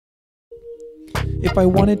If I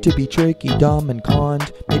wanted to be tricky, dumb, and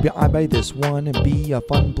conned, maybe I'd buy this one and be a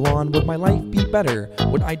fun blonde. Would my life be better?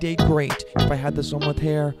 Would I date great if I had this one with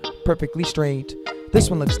hair perfectly straight? This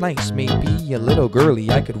one looks nice, maybe a little girly.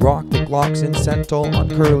 I could rock the Glocks and Sentinel on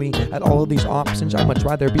curly. At all of these options, I'd much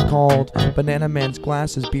rather be called Banana Man's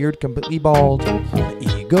glasses, beard completely bald. My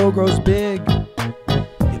ego grows big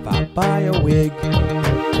if I buy a wig.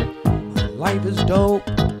 My life is dope,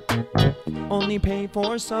 only pay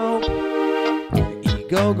for soap. My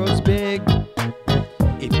ego grows big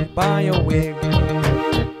if you buy a wig.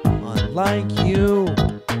 Unlike you,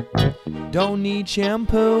 don't need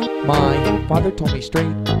shampoo. My father told me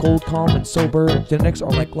straight, cold, calm, and sober. Genetics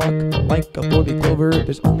are like luck, like a four-leaf clover.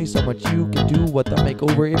 There's only so much you can do with a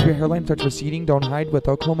makeover. If your hairline starts receding, don't hide with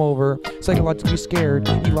a comb over. Psychologically scared,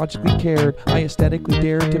 illogically cared. I aesthetically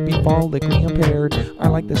dare to be follically impaired. I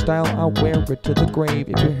like the style, I'll wear it to the grave.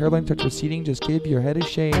 If your hairline starts receding, just give your head a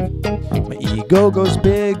shave. My ego goes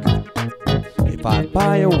big if I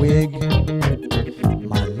buy a wig.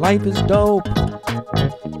 My life is dope,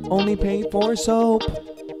 only pay for soap.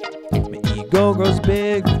 My ego grows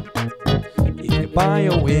big if you buy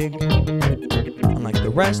a wig. Unlike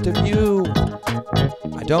the rest of you,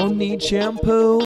 I don't need shampoo.